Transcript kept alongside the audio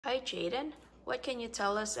Hi, Jaden. What can you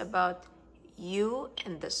tell us about you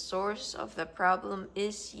and the source of the problem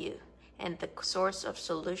is you, and the source of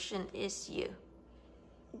solution is you?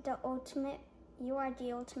 You are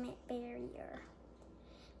the ultimate barrier.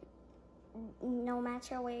 No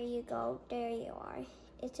matter where you go, there you are.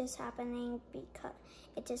 It is happening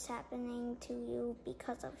to you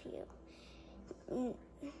because of you.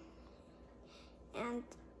 And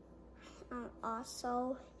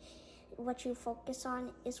also, what you focus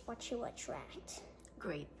on is what you attract.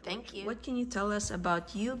 Great, thank you. What can you tell us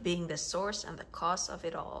about you being the source and the cause of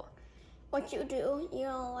it all? What you do,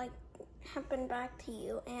 you'll happen back to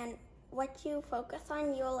you, and what you focus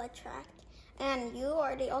on, you'll attract. And you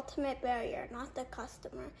are the ultimate barrier, not the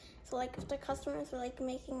customer. So if the customer is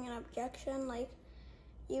making an objection,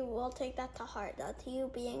 you will take that to heart. That's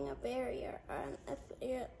you being a barrier. And if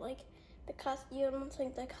you're because you don't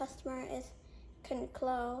think the customer can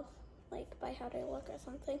close by how they look or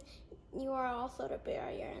something, you are also the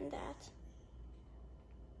barrier in that.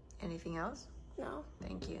 Anything else? No.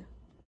 Thank you.